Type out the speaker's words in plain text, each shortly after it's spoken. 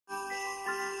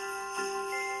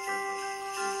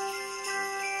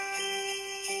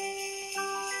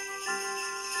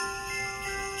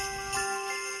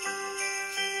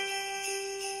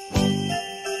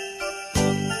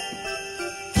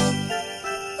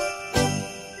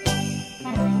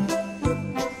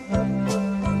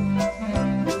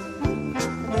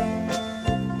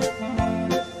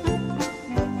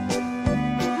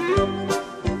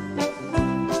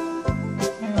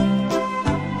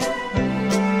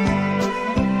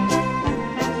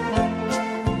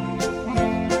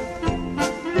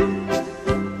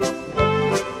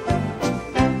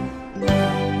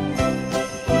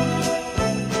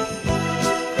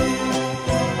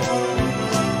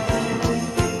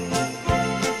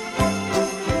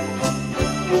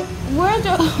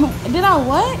Did I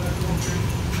what?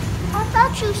 I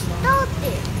thought you stole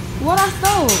it. What I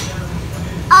stole?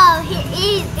 Oh, here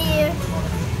is there.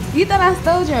 You thought I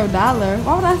stole your dollar?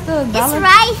 Why would I steal a dollar? It's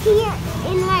right here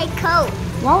in my coat.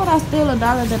 Why would I steal a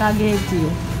dollar that I gave to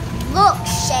you? Look,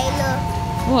 Shayla.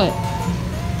 What?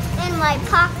 In my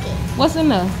pocket. What's in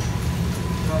there?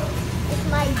 It's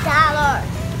my dollar.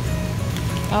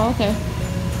 Oh, okay.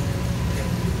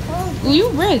 Well, you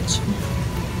rich.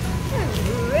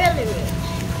 You're really rich.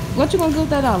 What you gonna do with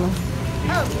that dollar?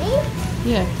 Oh, me?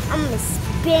 Yeah. I'm gonna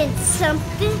spend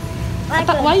something. Like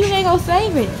Why you ain't gonna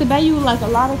save it to buy you like a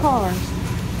lot of cars?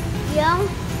 Yo, I'm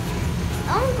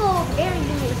gonna go over there and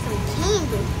give me some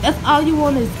candy. That's all you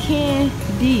want is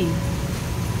candy.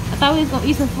 I thought we was gonna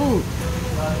eat some food.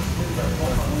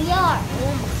 We are.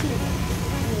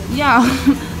 Y'all,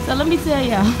 so let me tell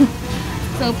y'all.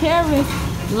 So Paris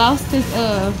lost his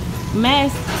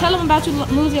mask. Tell him about you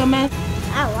losing your mask.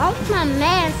 I lost my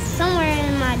mask somewhere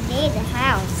in my dad's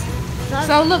house.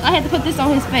 So look, I had to put this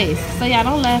on his face. So y'all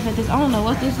don't laugh at this. I don't know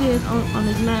what this is on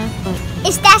his mask, but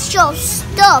That's your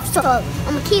stuff. So I'm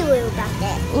gonna kill you about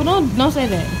that. oh, don't say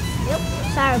that. Yep.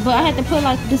 Sorry, But I had to put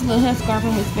like this little headscarf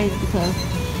on his face because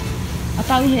I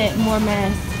thought he had more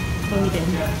masks, but he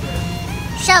didn't.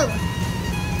 Show.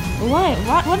 What?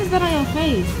 What is that on your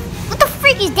face? What the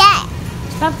freak is that?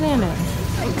 Stop saying that.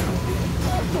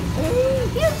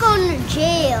 You're going to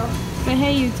jail. Say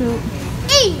hey YouTube.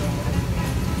 Hey.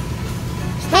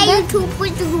 Hey YouTube, what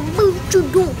you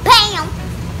doing? Bam.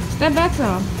 Step back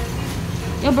some.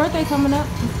 Your birthday coming up.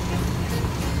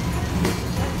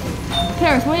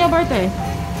 Paris, when your birthday?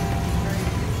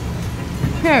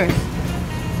 Paris.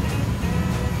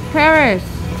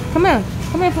 Come here.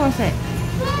 Come here for a sec.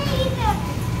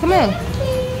 Come here.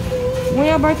 When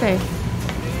your birthday?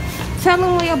 Tell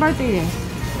them when your birthday is.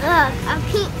 I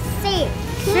can't say it.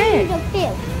 Say it.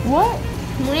 25th. What?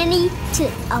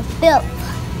 25th.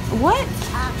 What?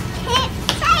 I can't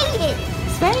say it.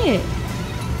 Say it.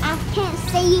 I can't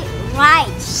say it right,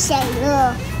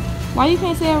 Shayla. Why you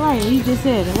can't say it right? You just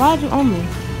said it. Why'd you own me?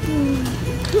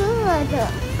 Good.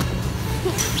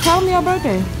 Tell me your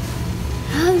birthday.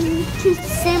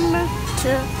 December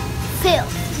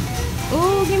 5th.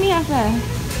 Ooh, give me a high five.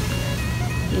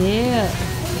 Yeah.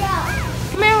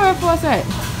 Come here for a sec.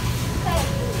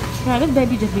 Girl, this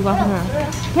baby just be walking around.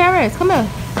 Paris, come here.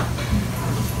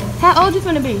 How old you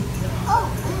finna be?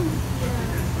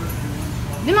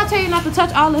 Didn't I tell you not to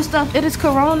touch all this stuff? It is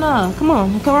Corona. Come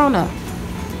on, Corona.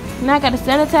 Now I gotta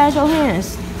sanitize your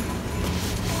hands.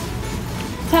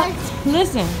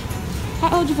 Listen,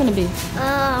 how old you finna be?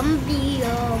 I'm gonna be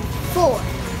 4.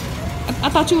 I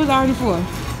thought you was already 4.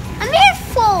 I'm here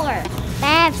 4.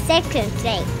 5 seconds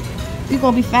late. You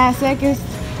gonna be 5 seconds?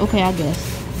 Okay, I guess.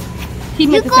 He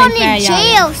You're meant to going say to fat,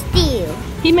 jail y'all. still.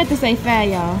 He meant to say fat,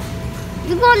 y'all.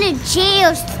 You're going to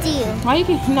jail still. Why you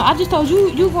can? No, I just told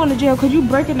you you going to jail because you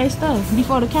breaking their stuff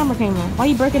before the camera came on. Why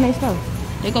you breaking their stuff?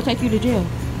 They gonna take you to jail.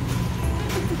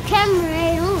 The camera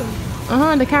ain't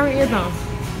on. The camera is on.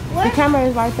 Where? The camera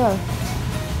is right there.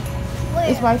 Where?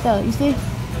 It's right there. You see?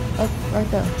 Right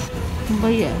there. But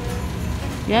yeah.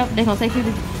 Yep, they gonna take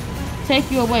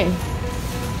you away.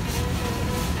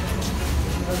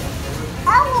 I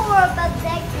won't worry about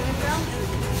that camera.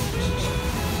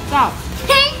 Stop.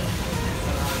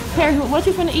 Paris, what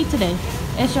you finna eat today?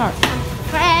 It's sharp.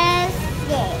 Fried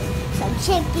some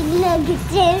chicken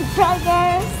nuggets and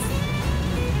burgers.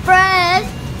 Fried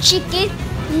chicken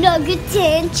nuggets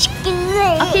and chicken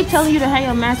legs. I keep telling you to have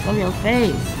your mask on your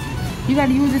face. You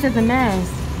gotta use this as a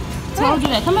mask. Told you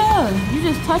that. Come here. You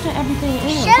just touching everything in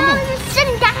it. Shut up, you're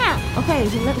sitting down. Okay,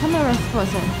 so come here for a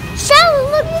second. Shut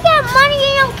up, look, you got money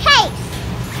in your case.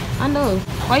 I know.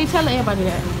 Why you telling everybody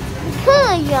that?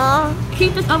 Good, y'all.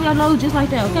 Keep this over your nose just like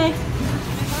that, okay?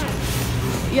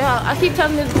 Yeah, I keep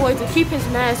telling this boy to keep his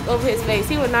mask over his face.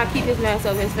 He will not keep his mask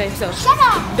over his face. So Shut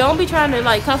up. don't be trying to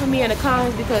like cover me in the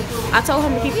comments because I told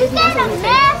him to keep his mask over his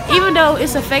face. Even though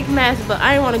it's a fake mask, but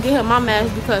I didn't want to give him my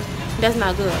mask because that's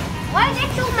not good. Why you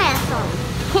got your mask on?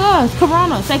 Cause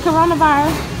Corona. Say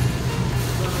coronavirus.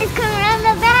 It's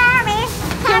coronavirus.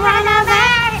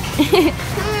 Coronavirus.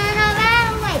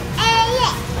 Coronavirus. Wait, hey,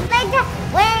 yeah. Like that.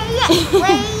 Wait, yeah.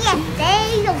 Wait, yeah. There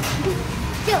you go.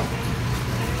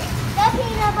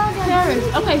 Paris,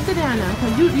 okay, sit down now.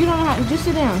 Cause you don't know how to just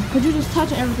sit down. Cause you just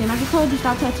touching everything. I just told you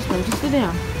stop touching stuff. Just sit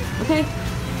down. Okay?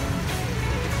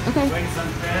 Okay?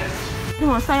 Come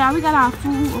on, say y'all, we got our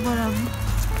food or whatever.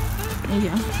 And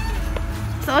yeah.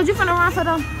 So are you finna run for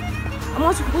them? I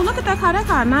want you. Oh, look at that car. That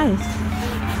car nice.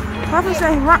 Papa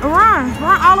say run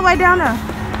all the way down there.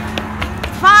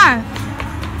 5,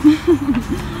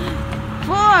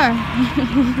 4,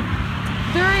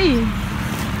 3,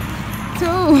 2,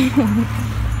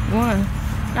 1.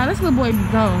 Now this little boy be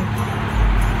gone.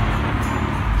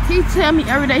 He tell me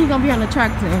every day he gonna be on the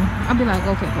track team. I'll be like,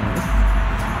 okay, Paris.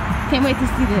 Can't wait to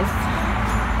see this.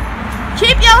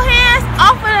 Keep your hands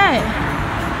off of that.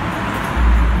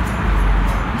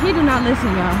 He do not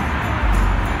listen, y'all.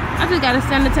 I just gotta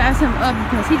sanitize him up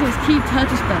because he just keep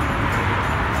touching stuff.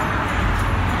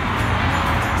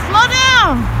 Slow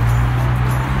down.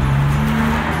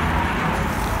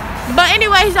 But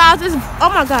anyways, y'all, this,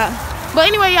 oh my God. But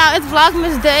anyway, y'all, it's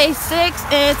Vlogmas day 6,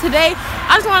 and today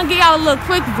I just want to give y'all a little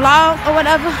quick vlog or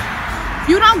whatever.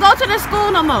 You don't go to the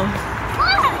school no more.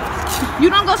 You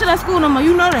don't go to that school no more.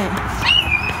 You know that.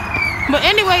 But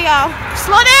anyway, y'all,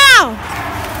 slow down.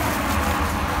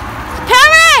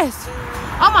 Paris!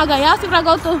 Oh my God, y'all see what I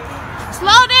go through?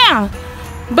 Slow down.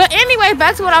 But anyway,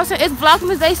 back to what I was saying. It's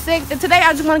Vlogmas day 6, and today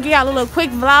I just want to give y'all a little quick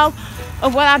vlog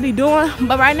of what I be doing.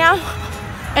 But right now,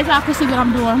 as y'all can see what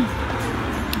I'm doing.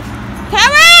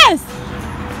 Paris!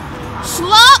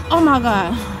 Slow! Oh my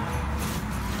God.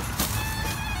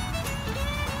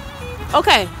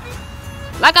 Okay.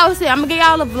 Like I was saying, I'm gonna give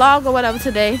y'all a vlog or whatever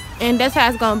today. And that's how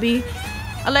it's gonna be.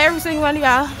 I love every single one of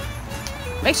y'all.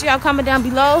 Make sure y'all comment down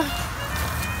below.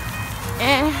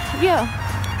 And yeah.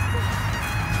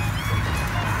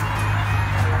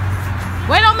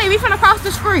 Wait on me, we finna cross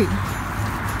the street.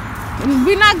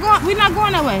 We not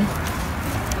going that way.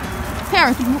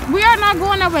 Paris, we are not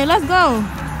going that way. Let's go.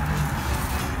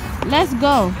 Let's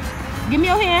go. Give me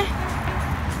your hand.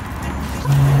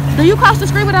 Do you cross the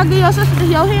street without giving your sister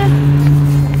your hand?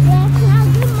 Yeah, can I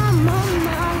give my mom my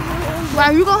hand?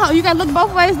 Right, you gotta look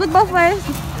both ways. Look both ways.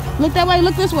 Look that way.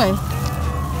 Look this way.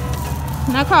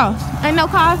 Now cross. Ain't no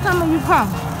cars coming. You cross.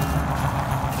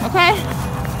 Okay?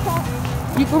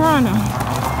 You can run now.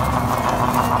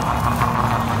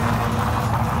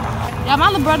 Yeah, my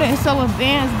little brother is so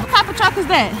advanced. What type of truck is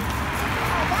that?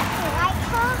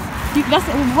 That's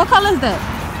a white car. What color is that?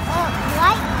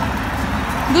 White.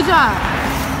 Good job.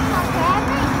 Car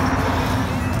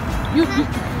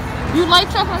You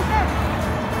like truck like that?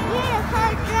 Yeah,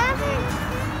 car driving.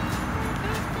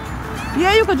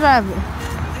 Yeah, you could drive it.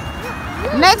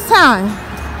 Next time.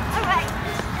 All right.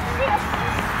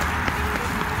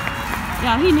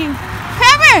 Yeah, he needs.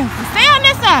 Kevin, stay on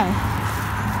this side.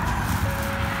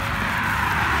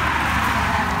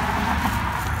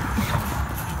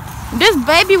 This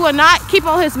baby will not keep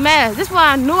on his mask. This is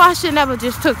why I knew I should never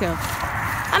just took him.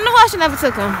 I knew I should never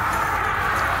took him.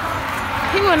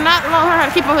 He will not learn how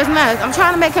to keep on his mask. I'm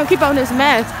trying to make him keep on his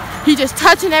mask. He just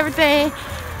touching everything.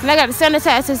 And I got to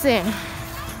sanitize his in.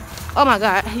 Oh my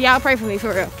God. Y'all pray for me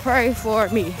for real. Pray for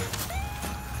me.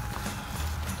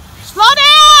 Slow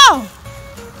down!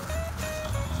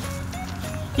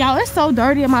 Y'all, it's so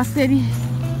dirty in my city.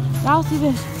 Y'all see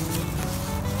this?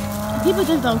 People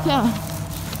just don't care.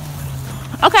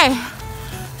 Okay,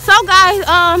 so guys,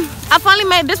 I finally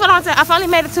made this. What I'm saying, I finally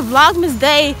made it to Vlogmas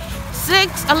day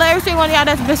 6. I love every single one of y'all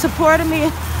that's been supporting me,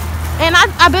 and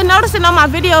I've been noticing on my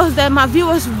videos that my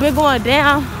viewers been going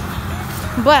down.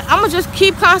 But I'm gonna just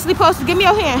keep constantly posting. Give me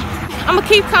your hand. I'm gonna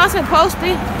keep constantly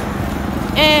posting,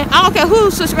 and I don't care who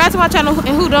subscribes to my channel and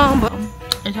who don't. But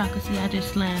as y'all can see, I just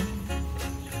slammed,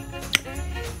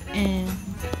 and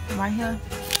right here,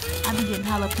 I be getting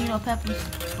jalapeno peppers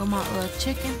for my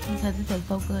chicken because it tastes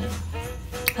so good.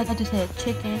 Like I just had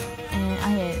chicken and I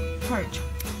had perch.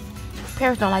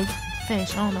 Paris don't like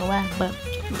fish, I don't know why, but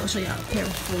I'm gonna show y'all Paris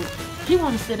food. He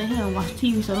wanna sit in here and watch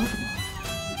TV, so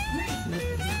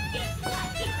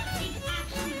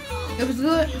it was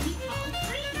good?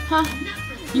 Huh?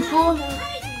 You full?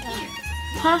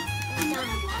 Huh?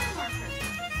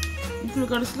 You finna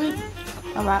go to sleep?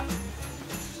 Alright.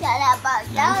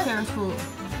 Yeah, Paris food.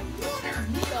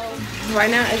 Right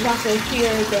now, as y'all can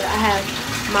hear that I have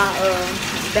my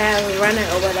bag running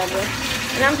or whatever,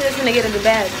 and I'm just gonna get in the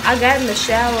bag. I got in the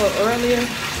shower earlier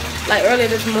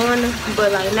this morning,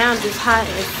 but like now I'm just hot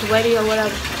and sweaty or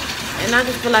whatever, and I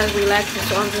just feel like relaxing,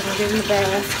 so I'm just gonna get in the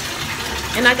bag.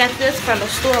 And I got this from the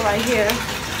store right here.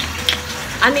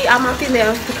 I need all my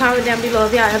females to comment down below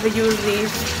if y'all ever use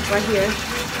these right here.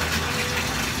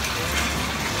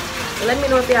 Let me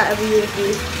know if y'all ever use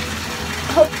these.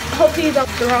 Hope these don't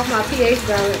throw off my pH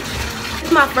balance.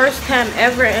 It's my first time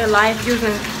ever in life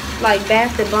using like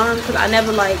bath and bomb, because I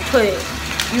never like put,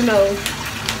 you know,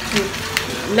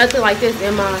 nothing like this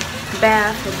in my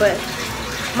bath. But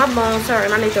my bones hurt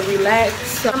and I need to relax.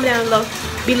 So I'm down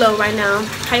below right now.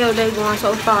 How your day going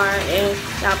so far? And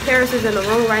y'all, Paris is in the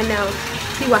room right now.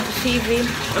 He watches TV.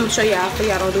 I'm gonna show y'all so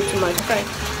y'all don't do too much, okay?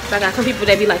 So I got some people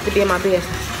that be like to be in my business.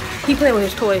 He playing with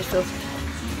his toys too.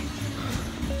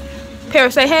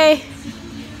 Paris, say hey.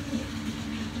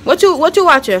 What you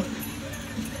watching?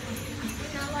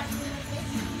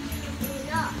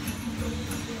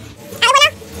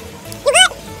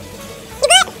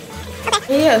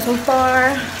 Yeah, so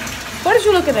far. What did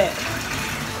you look at that?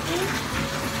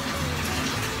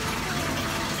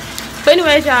 But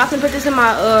anyways, y'all, I can put this in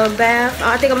my bath.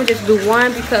 I think I'm gonna just do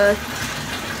one because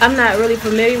I'm not really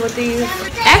familiar with these.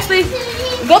 Actually,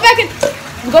 go back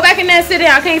in there and sit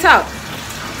down. I can't talk.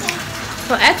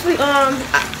 So actually,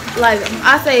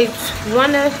 I say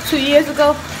 1 to 2 years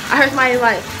ago, I heard somebody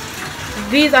like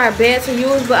these are bad to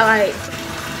use, but like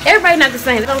everybody not the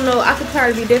same. I don't know. I could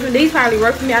probably be different. These probably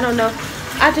work for me. I don't know.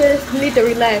 I just need to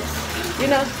relax, you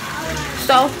know.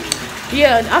 So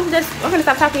yeah, I'm gonna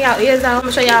stop talking y'all ears out. I'm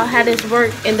gonna show y'all how this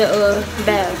work in the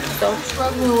bath. So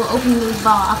struggling with opening this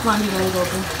ball. I finally got it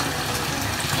open,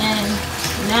 and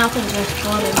now I'm gonna just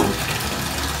throw it in.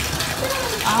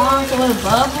 Oh, so it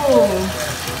bubble.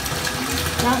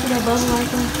 Y'all see that bubble right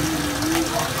there?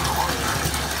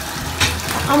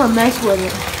 I'm gonna mess with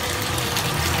it.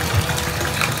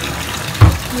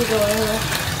 Let me go ahead.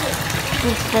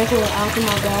 Just sprinkle it out to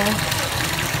my bag.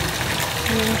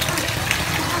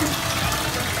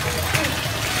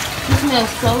 It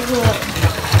smells so good.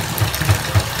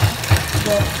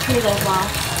 But here's that ball.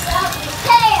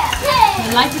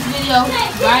 Like this video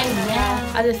right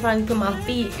now. I just finally put my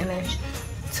feet in a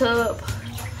tub.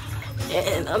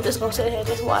 And I'm just gonna sit here.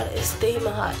 This water is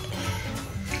steaming hot.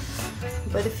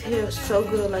 But it feels so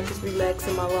good, like it's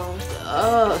relaxing my lungs.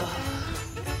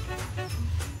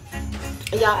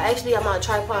 Y'all, actually I'm on a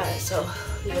tripod, so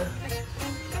yeah.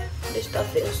 This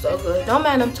stuff feels so good. Don't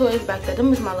mind them toys back there.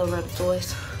 Them is my little rubber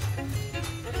toys.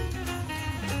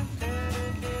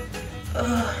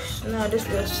 No, this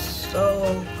feels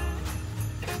so.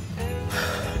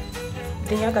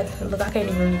 Then y'all got look. I can't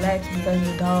even relax because of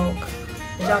the dog.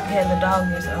 As y'all can hear, the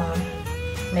dog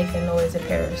is making noise in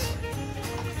Paris.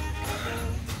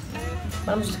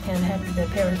 But I'm just kind of happy that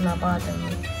Paris not bothering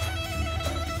me.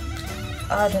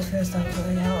 I just feel so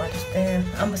good. I don't understand.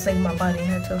 I'm gonna save my body in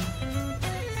here too.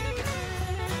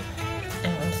 I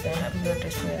don't understand how good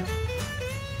this smells.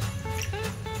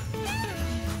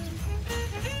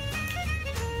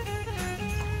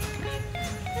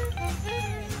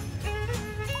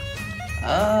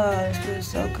 Oh, this feels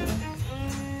so good.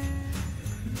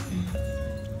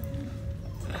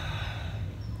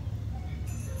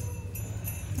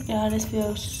 Yeah, this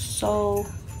feels so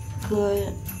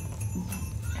good.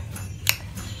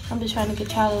 I'm just trying to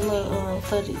get y'all a little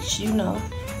footage, you know,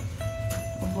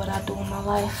 of what I do in my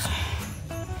life.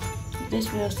 This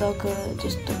feels so good,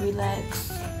 just to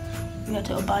relax. You got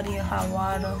your body in hot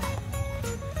water.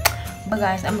 But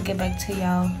guys, I'm gonna get back to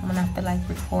y'all when I feel like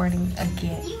recording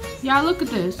again. Y'all, look at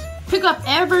this. Pick up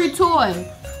every toy.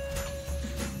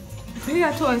 We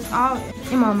got toys all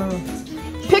in my room.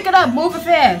 Pick it up, move it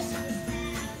fast.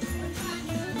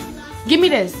 Give me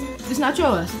this. It's not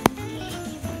yours.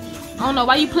 I don't know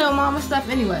why you play with mama's stuff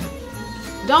anyway.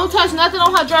 Don't touch nothing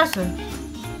on her dresser.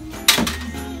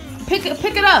 Pick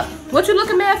it up. What you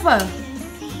looking mad for?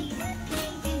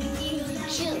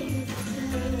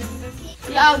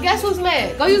 Y'all, guess who's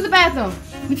mad? Go use the bathroom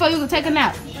before you can take a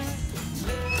nap.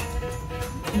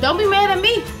 Don't be mad at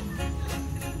me.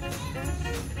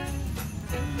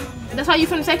 That's why you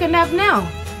finna take a nap now.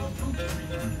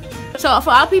 So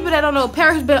for all people that don't know,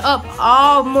 Paris has been up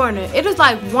all morning. It is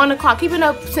like 1 o'clock. He's been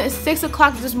up since 6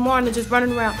 o'clock this morning, just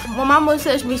running around. My mama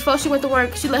said before she went to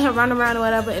work, she let him run around or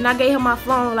whatever, and I gave him my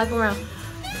phone like around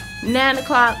 9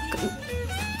 o'clock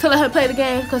to let her play the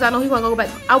game because I know he wasn't gonna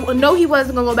go back. I know he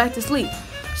wasn't gonna go back to sleep.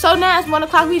 So now it's 1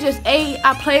 o'clock. We just ate.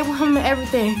 I played with him and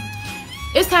everything.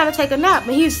 It's time to take a nap,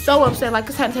 and he's so upset. Like,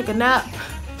 it's time to take a nap.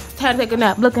 It's time to take a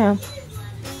nap. Look at him.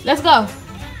 Let's go.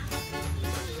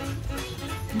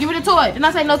 Give me the toy. Didn't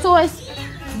I say no toys?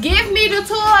 Give me the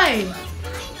toy.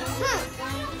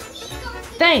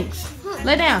 Thanks.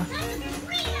 Lay down.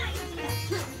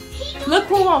 Look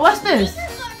who won. What's this?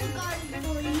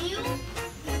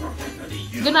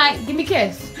 Good night. Give me a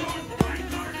kiss.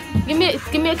 Give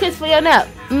me a kiss for your nap.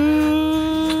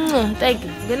 Thank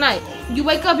you. Good night. You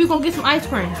wake up, you gonna get some ice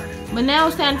cream. But now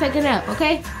it's time to take a nap,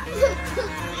 okay?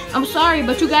 I'm sorry,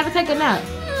 but you gotta take a nap.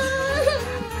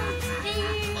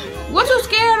 What you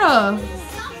scared of?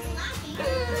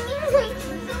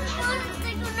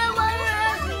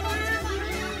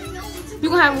 You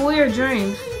gonna have weird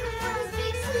dreams.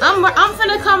 I'm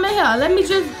finna come in here. Let me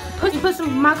just put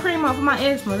some my cream on for my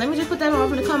eczema. Let me just put that on. I'm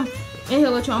finna come in here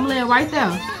with you. I'm laying right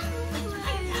there.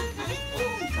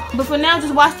 But for now,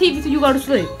 just watch TV till you go to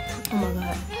sleep. Oh my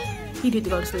God, he did to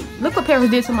go to sleep. Look what Paris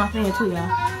did to my fan too, y'all.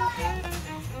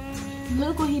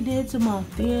 Look what he did to my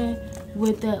fan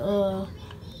with the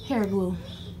hair glue.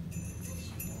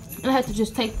 And I had to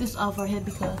just take this off her head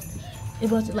because it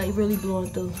wasn't like really blowing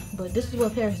through. But this is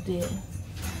what Paris did.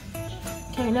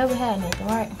 Can't never have nothing,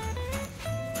 right?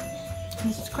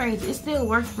 This is crazy. It still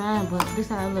works fine, but this is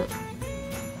how it look.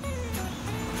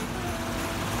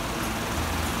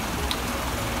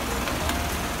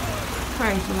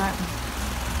 Crazy, right?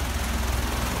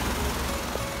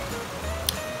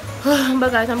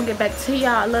 But guys, I'm gonna get back to y'all.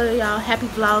 I love y'all. Happy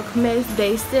Vlogmas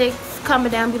Day 6.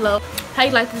 Comment down below how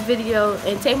you like this video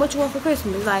and tell me what you want for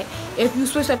Christmas. Like, if you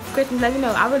switch up for Christmas, let me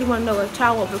know. I really want to know what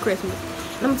y'all want for Christmas.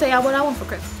 And I'm gonna tell y'all what I want for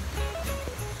Christmas.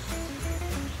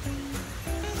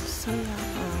 So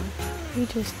y'all, we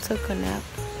just took a nap.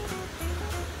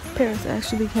 Paris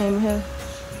actually came here.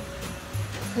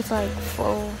 It's like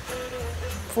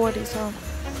 4:40 so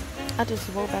I just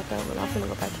woke back up and I'm gonna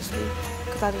go back to sleep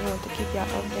because I just wanted to keep y'all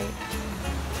updated.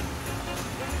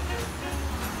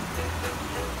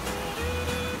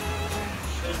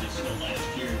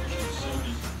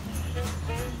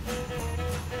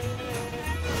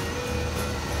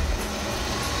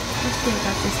 I still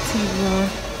got this TV on.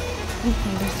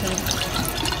 Okay, that's it.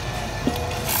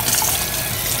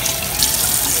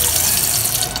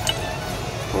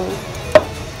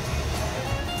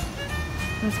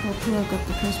 Let's go plug up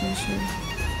the Christmas tree.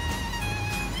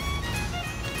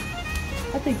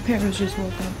 I think Paris just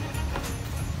woke up.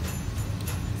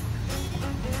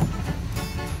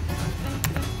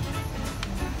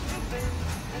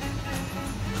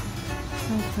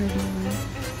 So pretty, right?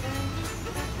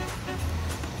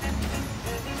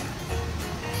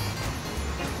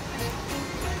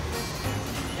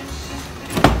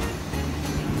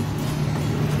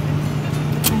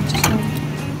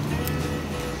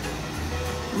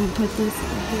 I'm gonna put this in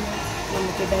here. I'm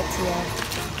gonna get back to y'all.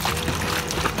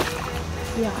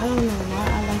 Yeah, I don't know why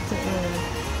I like to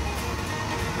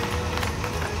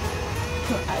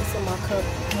put ice in my cup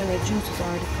when the juice is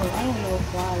already cold. I don't know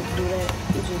why I do that.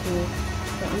 It just do it.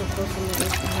 But I'm gonna put some of this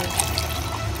in here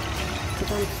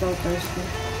because I'm so thirsty.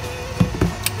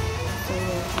 So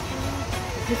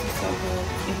this is so good.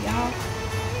 If y'all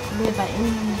live by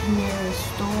any near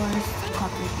stores,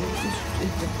 coffee juice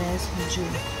is the best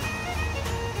juice.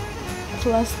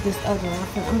 Plus this other one,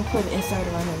 I'm gonna put it inside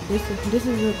right here. This is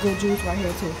a good juice right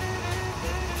here too.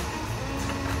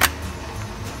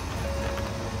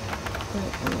 But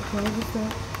I'm gonna close this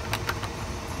up.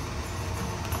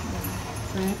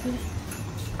 Wrap it.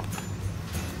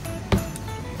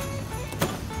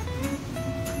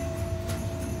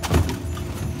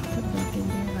 Put it back in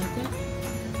there like that.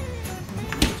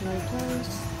 Put it right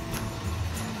close.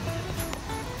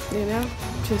 You know,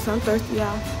 since I'm thirsty,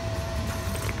 y'all.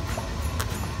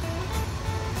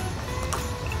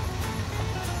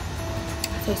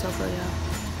 Tastes so good, y'all.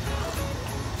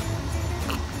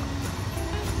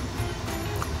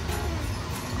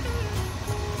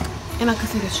 And I can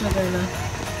see the sugar in there.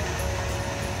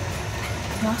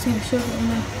 Y'all see the sugar in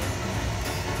there?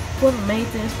 Whoever made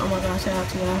this, oh my gosh, shout out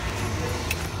to y'all.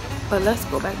 But let's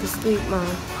go back to sleep,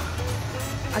 Mom.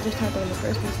 I just turned on the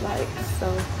Christmas light, so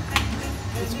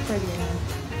it's pretty now.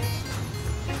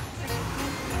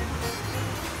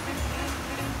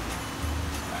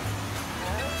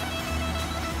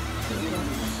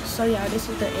 So y'all, this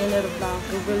is the end of the vlog.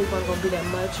 It really wasn't gonna be that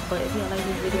much, but if y'all like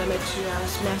this video, make sure y'all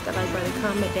smash that like button,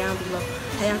 comment down below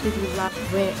how y'all think this vlog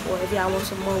went, or if y'all want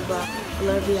some more vlog. I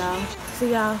love y'all.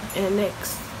 See y'all in the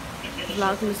next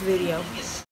vlogmas video.